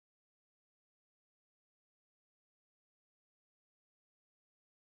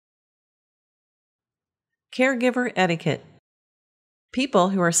Caregiver etiquette. People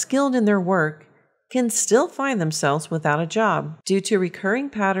who are skilled in their work can still find themselves without a job due to recurring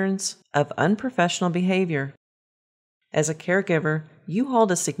patterns of unprofessional behavior. As a caregiver, you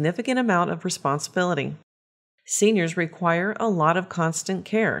hold a significant amount of responsibility. Seniors require a lot of constant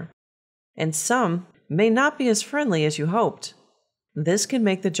care, and some may not be as friendly as you hoped. This can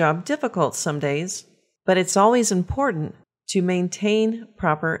make the job difficult some days, but it's always important to maintain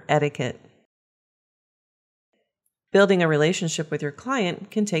proper etiquette. Building a relationship with your client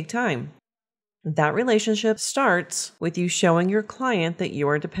can take time. That relationship starts with you showing your client that you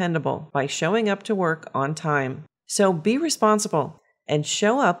are dependable by showing up to work on time. So be responsible and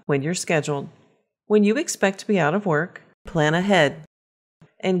show up when you're scheduled. When you expect to be out of work, plan ahead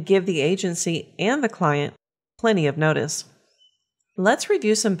and give the agency and the client plenty of notice. Let's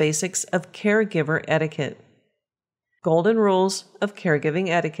review some basics of caregiver etiquette. Golden rules of caregiving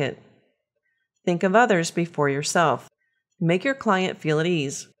etiquette. Think of others before yourself. Make your client feel at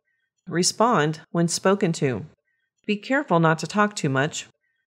ease. Respond when spoken to. Be careful not to talk too much.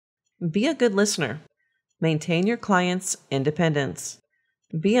 Be a good listener. Maintain your client's independence.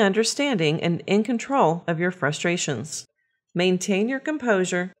 Be understanding and in control of your frustrations. Maintain your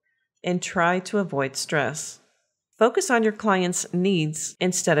composure and try to avoid stress. Focus on your client's needs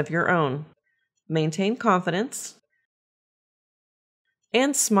instead of your own. Maintain confidence.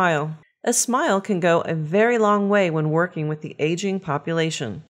 And smile. A smile can go a very long way when working with the aging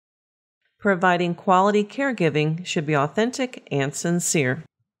population. Providing quality caregiving should be authentic and sincere.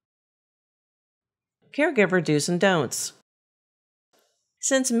 Caregiver do's and don'ts.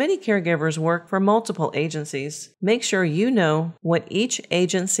 Since many caregivers work for multiple agencies, make sure you know what each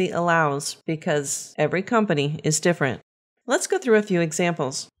agency allows because every company is different. Let's go through a few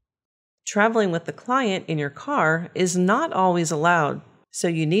examples. Traveling with the client in your car is not always allowed, so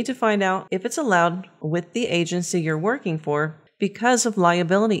you need to find out if it's allowed with the agency you're working for because of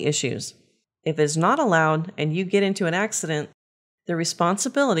liability issues. If it's not allowed and you get into an accident, the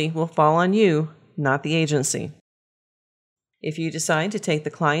responsibility will fall on you, not the agency. If you decide to take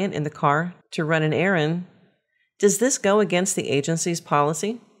the client in the car to run an errand, does this go against the agency's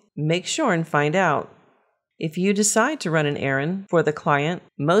policy? Make sure and find out. If you decide to run an errand for the client,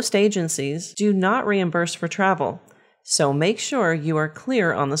 most agencies do not reimburse for travel, so make sure you are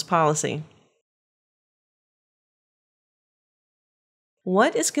clear on this policy.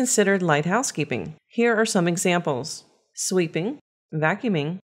 What is considered light housekeeping? Here are some examples: sweeping,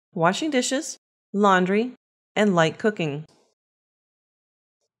 vacuuming, washing dishes, laundry, and light cooking.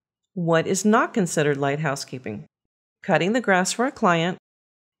 What is not considered light housekeeping? Cutting the grass for a client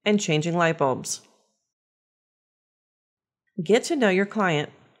and changing light bulbs. Get to know your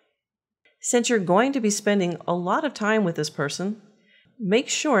client. Since you're going to be spending a lot of time with this person, make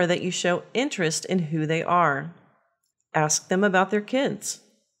sure that you show interest in who they are. Ask them about their kids,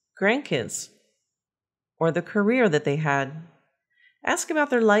 grandkids, or the career that they had. Ask about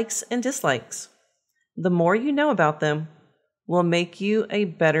their likes and dislikes. The more you know about them will make you a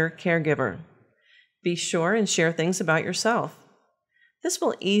better caregiver. Be sure and share things about yourself. This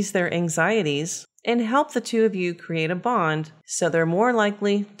will ease their anxieties and help the two of you create a bond so they're more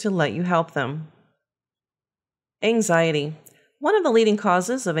likely to let you help them. Anxiety. One of the leading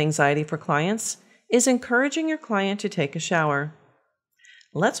causes of anxiety for clients is encouraging your client to take a shower.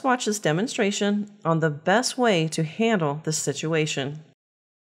 Let's watch this demonstration on the best way to handle this situation.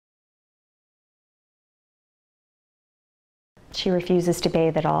 She refuses to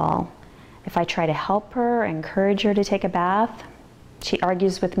bathe at all. If I try to help her, encourage her to take a bath, she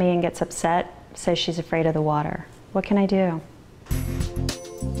argues with me and gets upset, says she's afraid of the water. What can I do?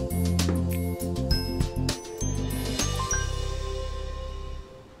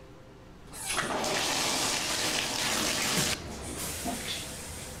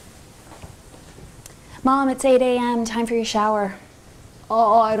 Mom, it's 8 a.m. Time for your shower.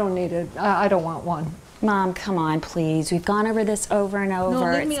 Oh, I don't need it. I don't want one. Mom, come on, please. We've gone over this over and over.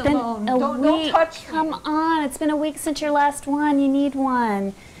 No, leave me It's been alone. a Don't week. touch me. Come on. It's been a week since your last one. You need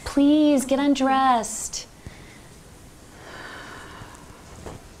one. Please, get undressed.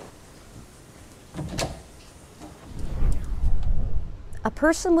 A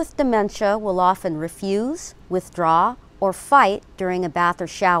person with dementia will often refuse, withdraw, or fight during a bath or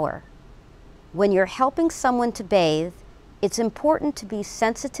shower. When you're helping someone to bathe, it's important to be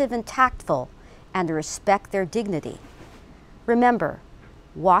sensitive and tactful and to respect their dignity. Remember,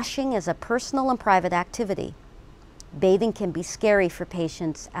 washing is a personal and private activity. Bathing can be scary for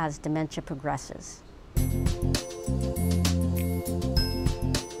patients as dementia progresses.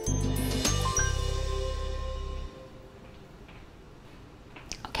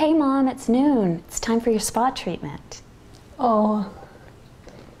 Okay, Mom, it's noon. It's time for your spa treatment. Oh,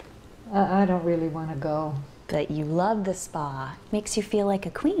 I don't really want to go. But you love the spa. Makes you feel like a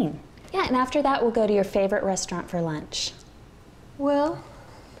queen. Yeah, and after that, we'll go to your favorite restaurant for lunch. Well,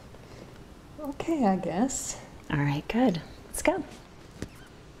 okay, I guess. All right, good. Let's go.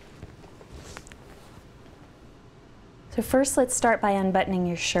 So first, let's start by unbuttoning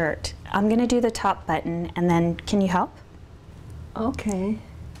your shirt. I'm gonna do the top button, and then can you help? Okay.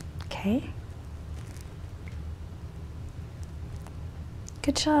 Okay.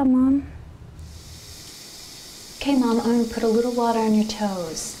 Good job, Mom. Okay, Mom, I'm gonna put a little water on your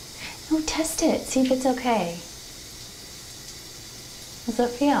toes. No, test it, see if it's okay. How's that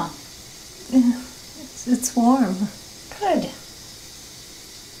feel? Yeah, it's warm. Good.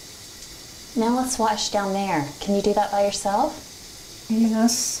 Now let's wash down there. Can you do that by yourself?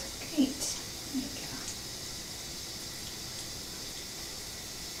 Yes. Great. There you go.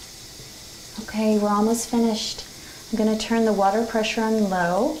 Okay, we're almost finished. I'm going to turn the water pressure on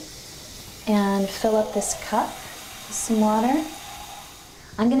low and fill up this cup with some water.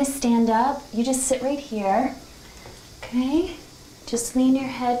 I'm going to stand up. You just sit right here. Okay? Just lean your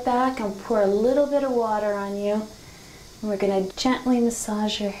head back and pour a little bit of water on you. And we're going to gently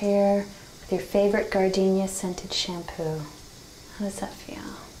massage your hair with your favorite gardenia scented shampoo. How does that feel?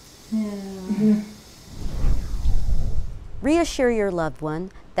 Yeah. Reassure your loved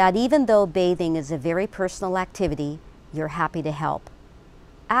one that even though bathing is a very personal activity, you're happy to help.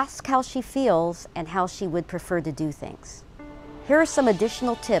 Ask how she feels and how she would prefer to do things. Here are some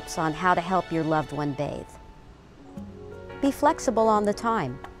additional tips on how to help your loved one bathe. Be flexible on the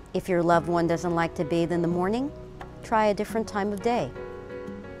time. If your loved one doesn't like to bathe in the morning, try a different time of day.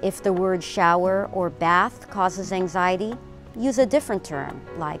 If the word shower or bath causes anxiety, use a different term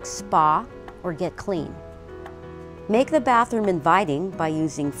like spa or get clean. Make the bathroom inviting by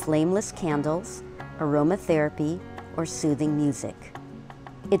using flameless candles, aromatherapy, or soothing music.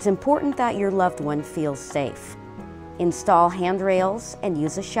 It's important that your loved one feels safe. Install handrails and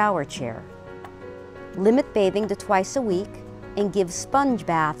use a shower chair. Limit bathing to twice a week and give sponge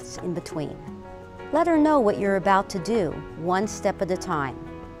baths in between. Let her know what you're about to do, one step at a time,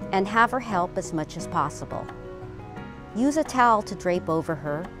 and have her help as much as possible. Use a towel to drape over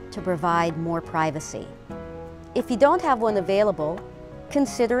her to provide more privacy. If you don't have one available,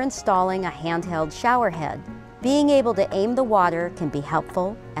 consider installing a handheld shower head. Being able to aim the water can be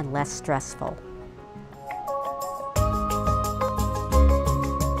helpful and less stressful.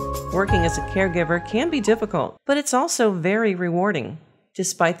 Working as a caregiver can be difficult, but it's also very rewarding.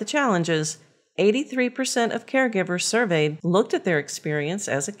 Despite the challenges, 83% of caregivers surveyed looked at their experience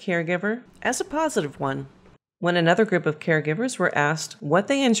as a caregiver as a positive one. When another group of caregivers were asked what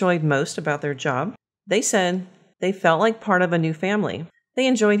they enjoyed most about their job, they said they felt like part of a new family. They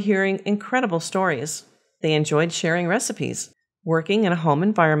enjoyed hearing incredible stories. They enjoyed sharing recipes, working in a home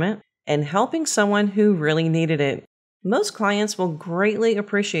environment, and helping someone who really needed it. Most clients will greatly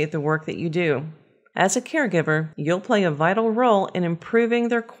appreciate the work that you do. As a caregiver, you'll play a vital role in improving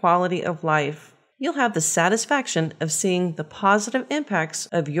their quality of life. You'll have the satisfaction of seeing the positive impacts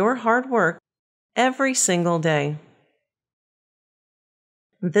of your hard work every single day.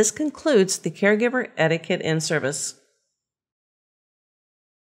 This concludes the Caregiver Etiquette in Service.